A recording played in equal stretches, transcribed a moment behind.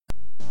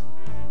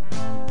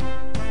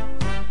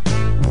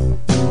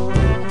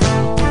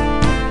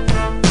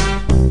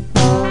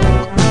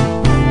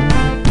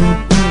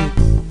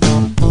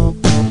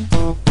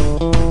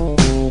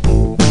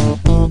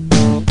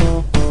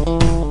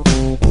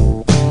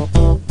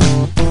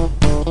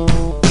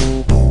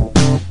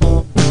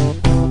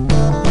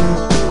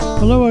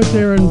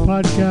there in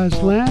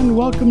podcast land.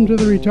 Welcome to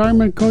the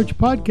Retirement Coach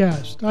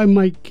Podcast. I'm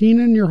Mike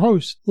Keenan, your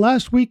host.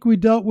 Last week we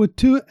dealt with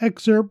 2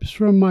 excerpts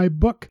from my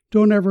book,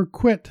 Don't Ever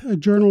Quit, a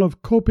journal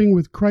of coping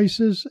with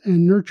crisis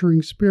and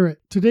nurturing spirit.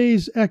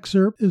 Today's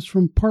excerpt is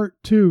from part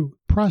 2.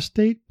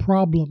 Prostate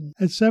problem.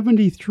 At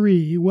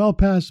 73, well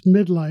past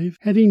midlife,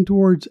 heading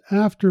towards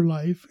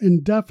afterlife,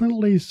 and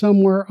definitely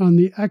somewhere on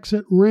the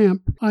exit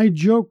ramp, I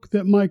joke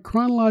that my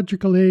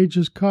chronological age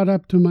has caught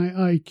up to my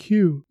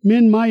IQ.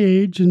 Men my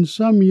age and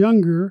some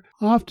younger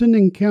often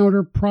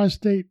encounter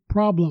prostate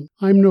problem.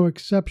 I'm no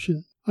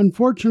exception.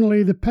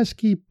 Unfortunately, the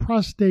pesky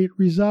prostate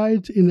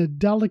resides in a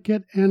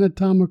delicate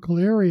anatomical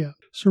area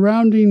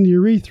surrounding the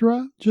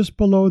urethra just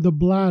below the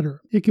bladder.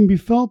 It can be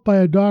felt by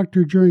a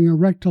doctor during a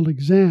rectal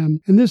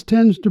exam, and this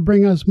tends to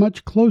bring us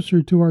much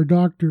closer to our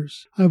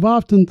doctors. I've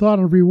often thought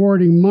of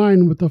rewarding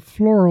mine with a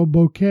floral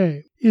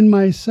bouquet. In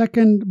my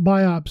second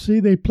biopsy,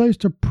 they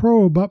placed a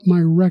probe up my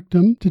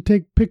rectum to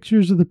take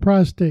pictures of the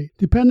prostate.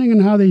 Depending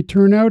on how they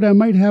turn out, I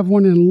might have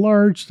one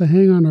enlarged to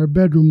hang on our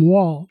bedroom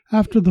wall.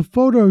 After the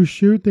photo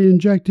shoot, they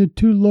injected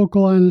 2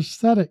 local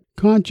anesthetic.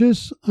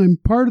 Conscious, I'm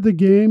part of the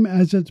game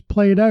as it's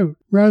played out,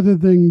 rather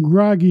than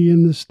groggy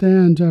in the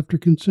stands after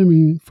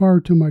consuming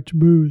far too much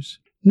booze.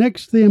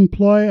 Next, they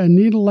employ a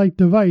needle-like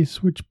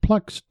device which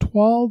plucks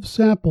 12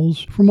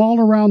 samples from all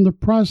around the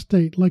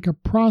prostate like a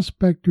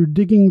prospector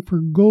digging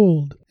for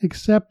gold,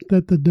 except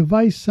that the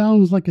device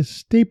sounds like a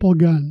staple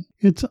gun.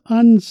 It's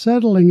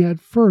unsettling at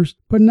first,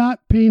 but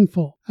not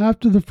painful.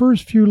 After the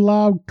first few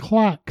loud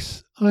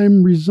clacks,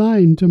 I'm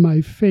resigned to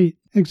my fate.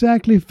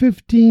 Exactly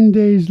 15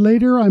 days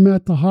later, I'm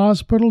at the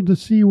hospital to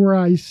see where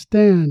I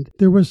stand.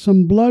 There was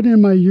some blood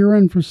in my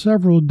urine for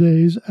several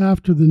days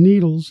after the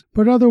needles,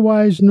 but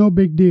otherwise no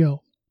big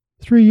deal.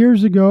 3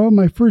 years ago,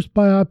 my first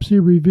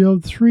biopsy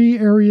revealed 3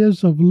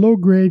 areas of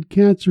low-grade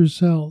cancer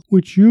cells,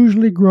 which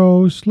usually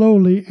grow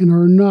slowly and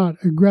are not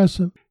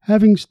aggressive.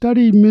 Having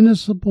studied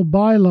municipal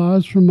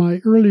bylaws from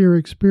my earlier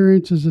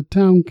experience as a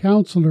town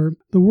councilor,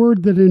 the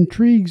word that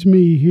intrigues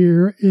me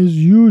here is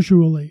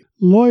usually.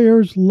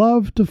 Lawyers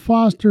love to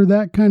foster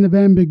that kind of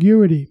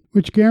ambiguity,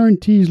 which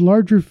guarantees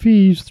larger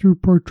fees through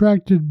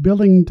protracted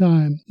billing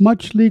time.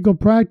 Much legal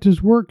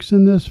practice works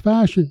in this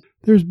fashion.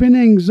 There's been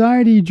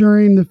anxiety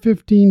during the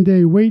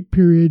 15-day wait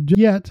period,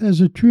 yet,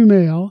 as a true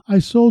male, I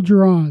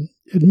soldier on,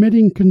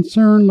 admitting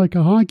concern like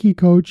a hockey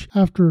coach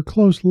after a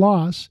close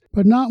loss,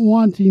 but not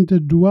wanting to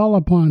dwell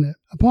upon it.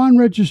 Upon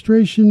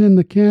registration in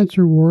the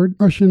cancer ward,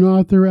 Russian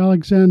author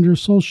Alexander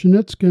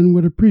Solzhenitsyn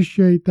would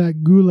appreciate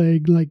that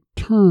gulag-like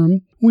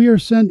term, we are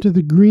sent to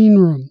the green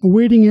room, a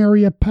waiting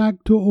area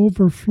packed to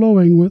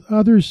overflowing with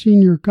other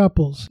senior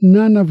couples,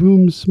 none of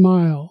whom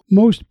smile.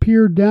 Most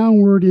peer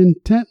downward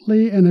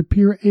intently and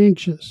appear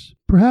anxious.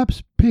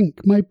 Perhaps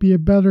pink might be a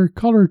better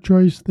color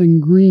choice than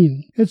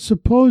green. It's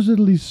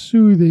supposedly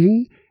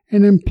soothing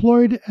and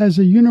employed as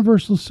a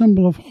universal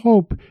symbol of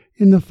hope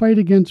in the fight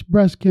against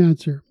breast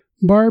cancer.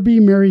 Barbie,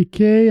 Mary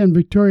Kay, and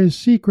Victoria's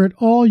Secret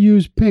all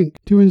use pink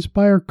to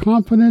inspire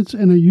confidence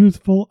and a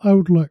youthful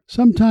outlook.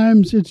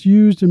 Sometimes it's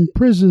used in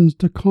prisons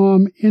to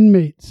calm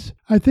inmates.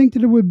 I think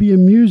that it would be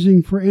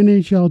amusing for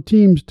NHL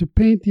teams to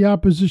paint the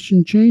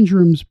opposition change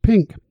rooms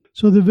pink,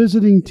 so the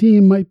visiting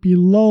team might be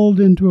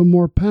lulled into a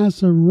more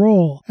passive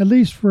role, at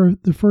least for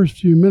the first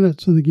few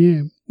minutes of the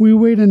game. We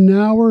wait an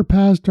hour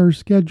past our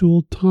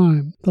scheduled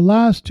time, the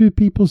last 2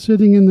 people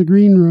sitting in the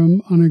green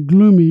room on a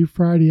gloomy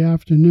Friday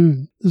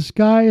afternoon. The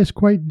sky is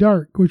quite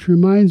dark, which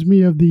reminds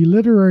me of the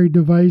literary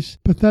device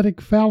pathetic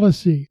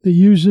fallacy that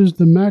uses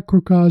the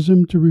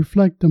macrocosm to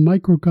reflect the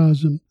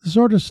microcosm, the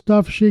sort of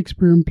stuff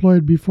Shakespeare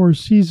employed before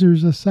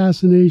Caesar's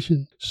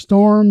assassination,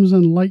 storms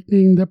and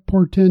lightning that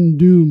portend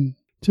doom.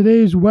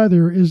 Today's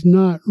weather is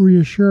not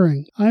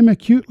reassuring. I'm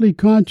acutely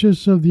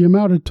conscious of the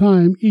amount of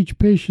time each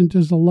patient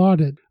is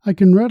allotted. I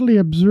can readily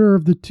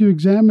observe the 2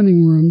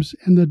 examining rooms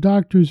and the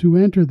doctors who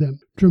enter them,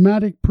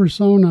 dramatic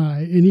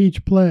personae in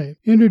each play,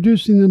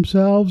 introducing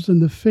themselves and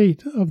the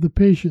fate of the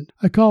patient.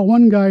 I call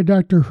one guy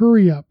Dr.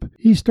 Hurry Up.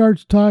 He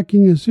starts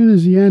talking as soon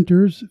as he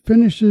enters,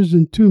 finishes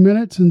in 2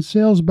 minutes, and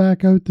sails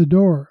back out the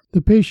door.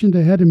 The patient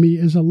ahead of me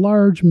is a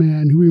large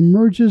man who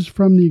emerges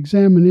from the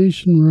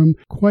examination room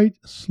quite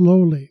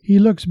slowly. He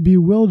looks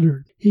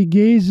bewildered. He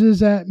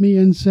gazes at me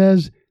and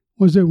says,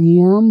 "Was it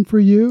warm for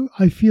you?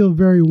 I feel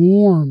very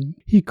warm."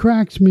 He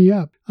cracks me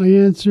up. I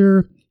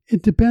answer,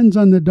 "It depends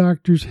on the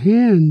doctor's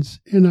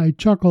hands," and I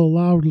chuckle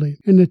loudly.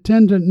 An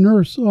attendant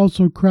nurse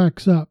also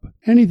cracks up.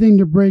 Anything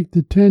to break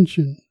the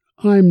tension.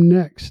 I'm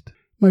next.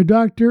 My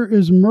doctor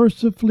is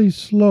mercifully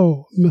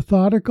slow,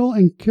 methodical,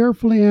 and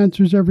carefully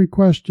answers every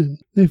question.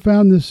 They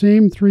found the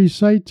same 3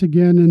 sites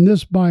again in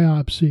this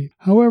biopsy.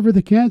 However,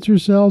 the cancer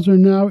cells are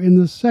now in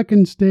the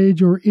 2nd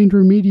stage or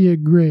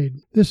intermediate grade.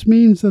 This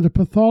means that a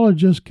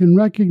pathologist can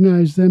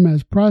recognize them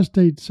as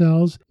prostate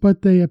cells,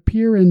 but they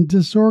appear in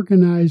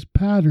disorganized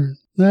pattern.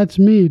 That's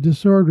me,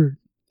 disordered.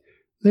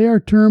 They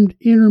are termed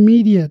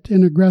intermediate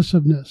in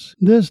aggressiveness.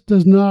 This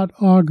does not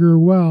augur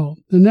well.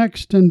 The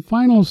next and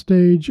final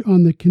stage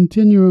on the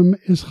continuum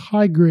is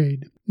high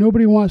grade.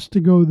 Nobody wants to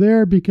go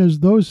there because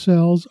those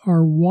cells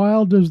are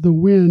wild as the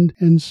wind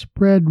and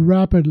spread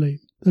rapidly.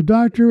 The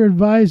doctor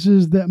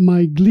advises that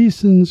my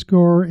Gleason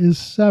score is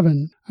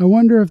 7. I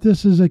wonder if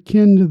this is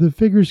akin to the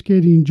figure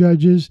skating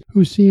judges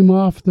who seem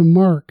off the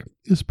mark,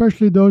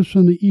 especially those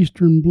from the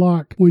Eastern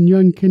Bloc, when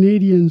young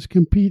Canadians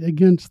compete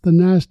against the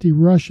nasty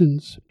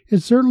Russians.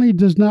 It certainly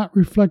does not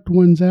reflect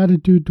one's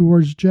attitude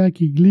towards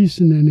Jackie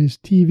Gleason and his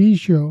TV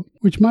show,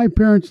 which my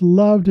parents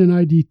loved and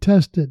I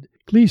detested.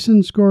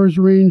 Gleason scores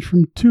range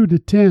from 2 to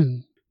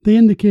 10. They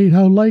indicate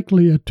how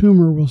likely a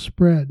tumor will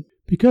spread.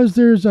 Because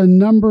there's a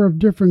number of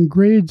different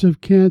grades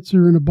of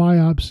cancer in a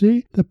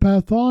biopsy, the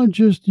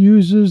pathologist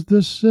uses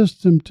this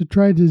system to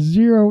try to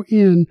zero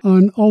in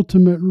on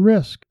ultimate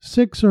risk.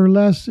 6 or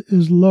less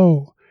is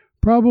low,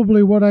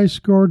 probably what I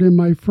scored in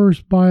my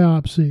first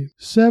biopsy.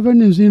 7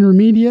 is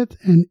intermediate,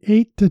 and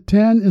 8 to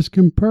 10 is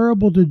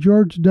comparable to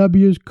George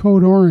W.'s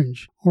Code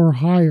Orange, or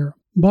higher.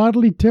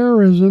 Bodily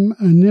terrorism,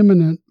 an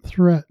imminent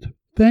threat.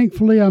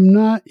 Thankfully, I'm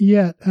not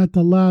yet at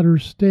the latter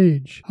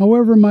stage.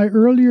 However, my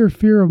earlier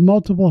fear of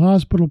multiple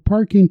hospital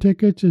parking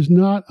tickets is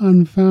not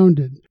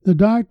unfounded. The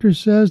doctor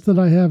says that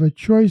I have a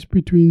choice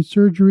between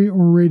surgery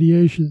or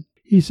radiation.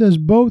 He says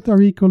both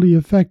are equally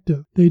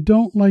effective. They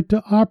don't like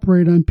to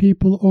operate on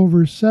people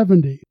over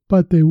 70,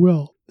 but they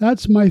will.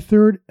 That's my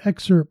third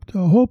excerpt.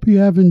 I hope you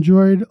have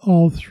enjoyed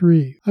all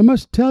 3. I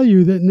must tell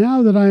you that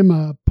now that I'm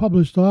a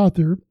published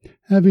author,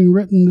 having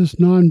written this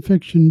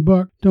nonfiction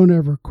book, Don't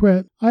Ever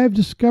Quit, I have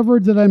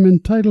discovered that I'm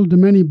entitled to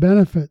many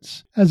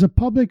benefits. As a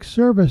public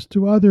service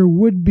to other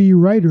would-be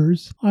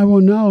writers, I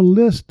will now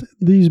list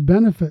these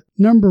benefits.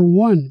 Number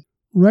 1.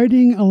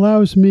 Writing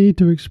allows me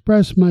to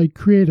express my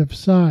creative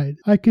side.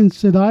 I can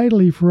sit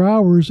idly for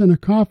hours in a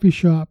coffee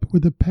shop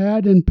with a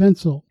pad and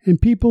pencil,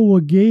 and people will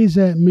gaze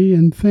at me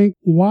and think,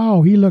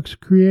 wow, he looks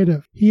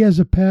creative. He has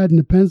a pad and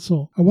a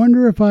pencil. I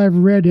wonder if I've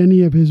read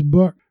any of his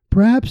book.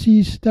 Perhaps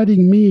he's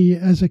studying me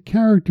as a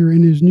character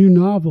in his new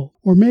novel,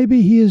 or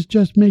maybe he is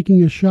just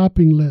making a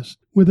shopping list.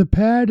 With a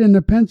pad and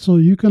a pencil,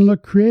 you can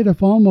look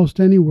creative almost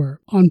anywhere.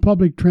 On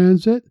public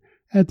transit,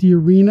 at the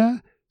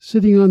arena,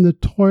 sitting on the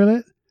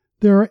toilet.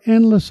 There are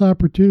endless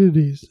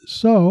opportunities,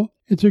 so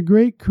it's a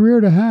great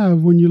career to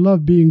have when you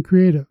love being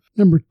creative.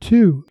 Number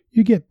 2,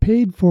 you get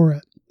paid for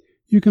it.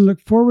 You can look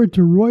forward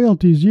to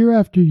royalties year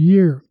after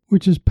year,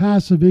 which is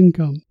passive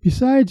income.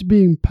 Besides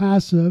being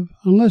passive,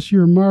 unless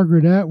you're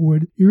Margaret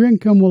Atwood, your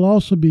income will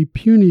also be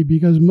puny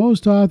because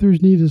most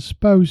authors need a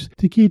spouse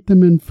to keep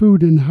them in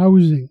food and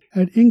housing.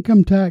 At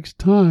income tax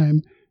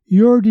time,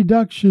 your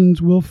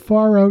deductions will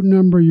far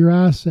outnumber your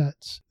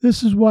assets.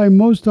 This is why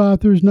most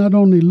authors not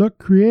only look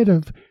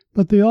creative,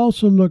 but they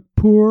also look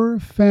poor,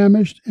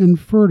 famished, and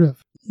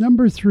furtive.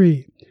 Number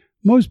 3,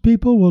 most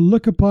people will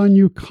look upon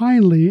you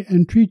kindly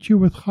and treat you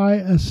with high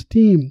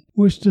esteem,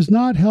 which does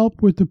not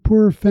help with the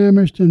poor,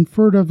 famished, and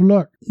furtive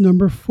look.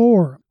 Number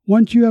 4,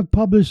 once you have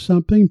published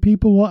something,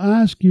 people will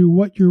ask you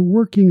what you're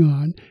working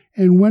on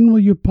and when will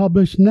you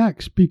publish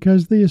next,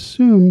 because they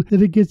assume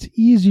that it gets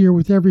easier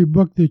with every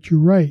book that you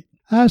write.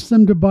 Ask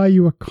them to buy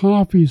you a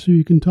coffee so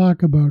you can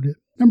talk about it.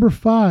 Number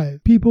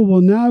 5, people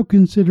will now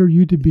consider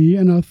you to be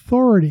an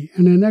authority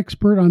and an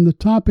expert on the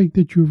topic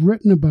that you've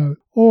written about,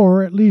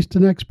 or at least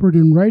an expert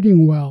in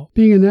writing well.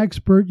 Being an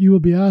expert, you will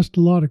be asked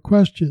a lot of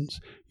questions.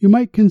 You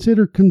might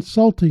consider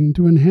consulting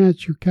to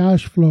enhance your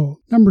cash flow.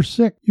 Number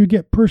 6, you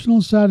get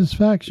personal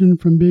satisfaction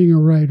from being a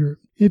writer.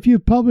 If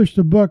you've published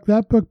a book,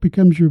 that book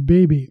becomes your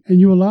baby, and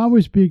you will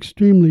always be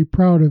extremely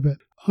proud of it.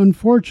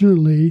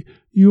 Unfortunately,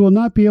 you will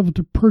not be able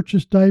to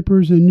purchase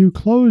diapers and new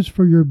clothes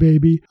for your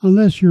baby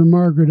unless you're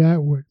Margaret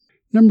Atwood.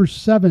 Number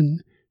 7,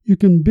 you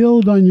can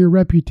build on your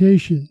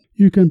reputation.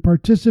 You can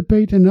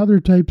participate in other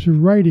types of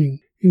writing,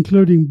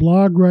 including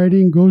blog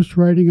writing,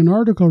 ghostwriting, and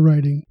article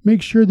writing.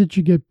 Make sure that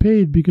you get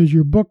paid because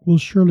your book will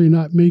surely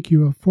not make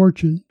you a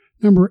fortune.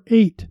 Number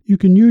 8, you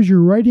can use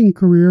your writing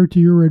career to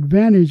your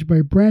advantage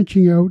by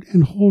branching out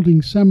and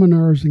holding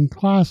seminars and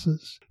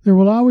classes. There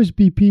will always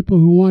be people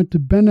who want to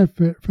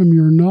benefit from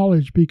your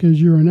knowledge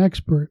because you're an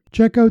expert.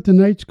 Check out the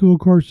night school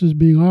courses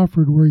being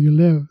offered where you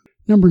live.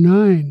 Number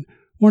 9,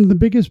 one of the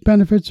biggest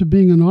benefits of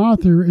being an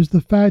author is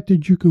the fact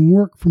that you can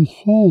work from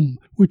home,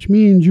 which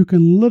means you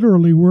can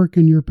literally work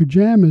in your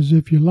pajamas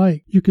if you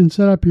like. You can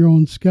set up your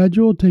own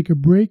schedule, take a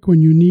break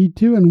when you need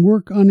to, and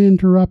work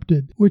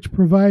uninterrupted, which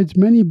provides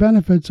many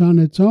benefits on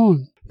its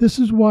own. This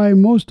is why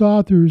most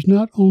authors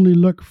not only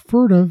look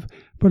furtive,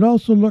 but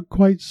also look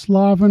quite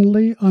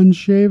slovenly,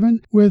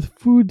 unshaven, with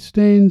food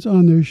stains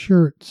on their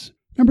shirts.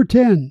 Number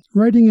 10,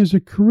 writing is a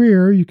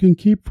career you can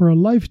keep for a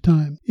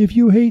lifetime. If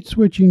you hate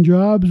switching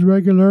jobs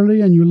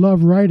regularly and you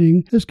love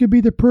writing, this could be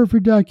the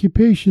perfect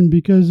occupation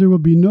because there will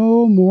be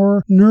no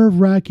more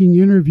nerve-wracking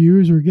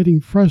interviews or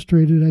getting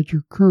frustrated at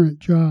your current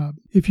job.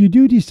 If you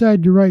do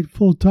decide to write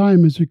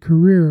full-time as a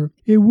career,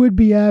 it would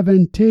be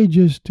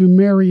advantageous to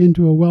marry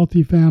into a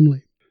wealthy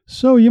family.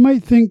 So you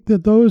might think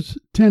that those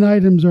 10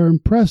 items are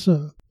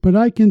impressive, but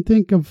I can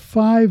think of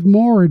 5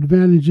 more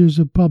advantages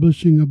of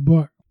publishing a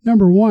book.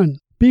 Number 1,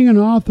 being an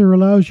author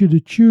allows you to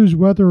choose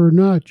whether or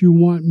not you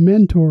want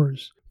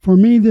mentors. For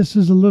me, this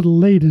is a little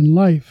late in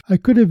life. I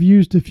could have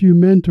used a few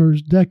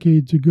mentors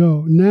decades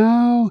ago.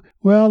 Now,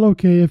 well,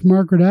 okay, if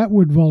Margaret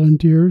Atwood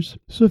volunteers,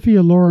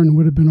 Sophia Loren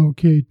would have been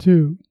okay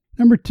too.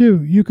 Number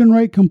 2, you can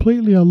write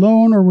completely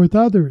alone or with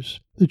others.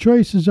 The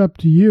choice is up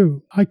to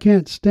you. I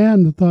can't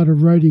stand the thought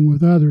of writing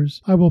with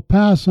others. I will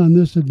pass on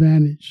this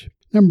advantage.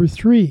 Number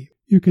 3,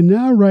 you can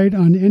now write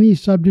on any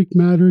subject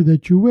matter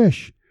that you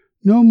wish.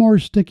 No more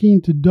sticking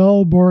to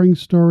dull, boring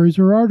stories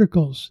or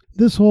articles.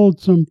 This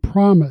holds some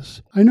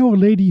promise. I know a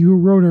lady who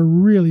wrote a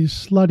really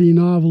slutty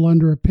novel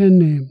under a pen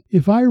name.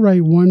 If I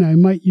write one, I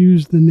might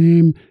use the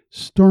name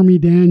Stormy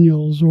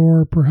Daniels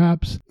or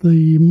perhaps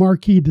the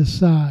Marquis de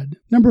Sade.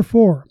 Number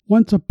 4,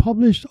 once a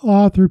published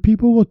author,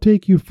 people will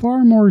take you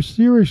far more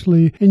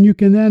seriously, and you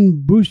can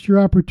then boost your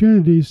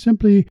opportunities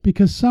simply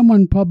because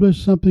someone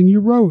published something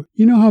you wrote.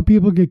 You know how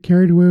people get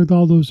carried away with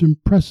all those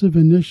impressive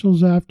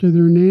initials after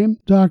their name?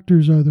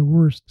 Doctors are the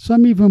worst.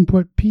 Some even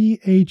put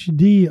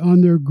PhD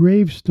on their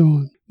gravestone.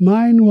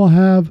 Mine will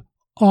have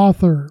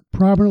author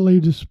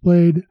prominently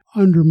displayed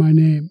under my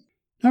name.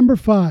 Number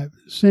 5,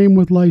 same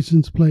with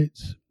license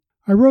plates.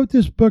 I wrote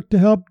this book to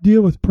help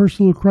deal with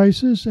personal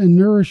crisis and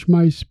nourish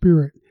my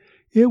spirit.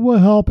 It will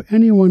help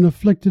anyone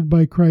afflicted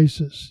by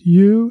crisis,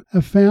 you,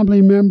 a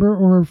family member,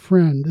 or a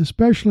friend,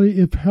 especially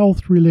if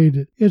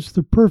health-related. It's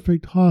the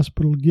perfect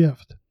hospital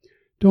gift.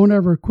 Don't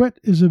Ever Quit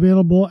is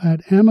available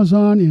at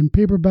Amazon in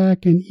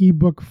paperback and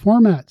ebook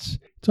formats.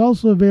 It's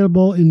also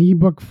available in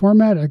ebook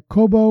format at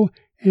Kobo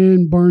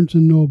and Barnes &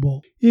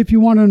 Noble. If you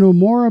want to know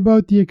more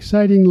about the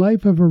exciting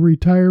life of a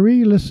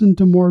retiree, listen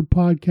to more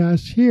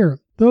podcasts here.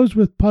 Those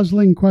with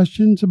puzzling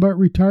questions about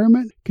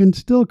retirement can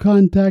still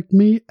contact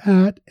me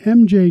at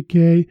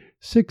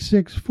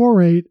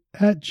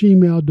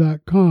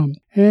mjk6648@gmail.com.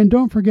 And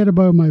don't forget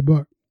about my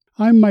book.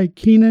 I'm Mike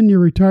Keenan, your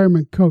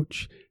retirement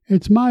coach.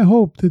 It's my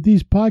hope that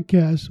these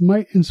podcasts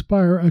might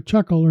inspire a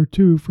chuckle or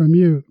two from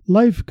you.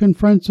 Life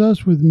confronts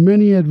us with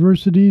many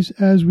adversities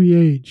as we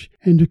age,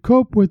 and to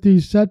cope with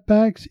these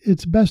setbacks,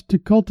 it's best to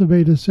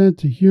cultivate a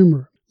sense of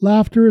humor.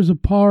 Laughter is a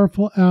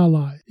powerful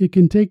ally. It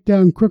can take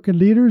down crooked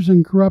leaders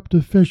and corrupt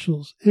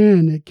officials,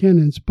 and it can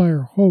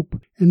inspire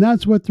hope. And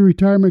that's what the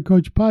Retirement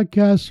Coach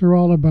podcasts are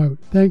all about.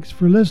 Thanks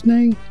for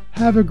listening.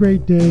 Have a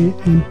great day,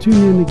 and tune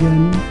in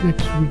again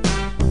next week.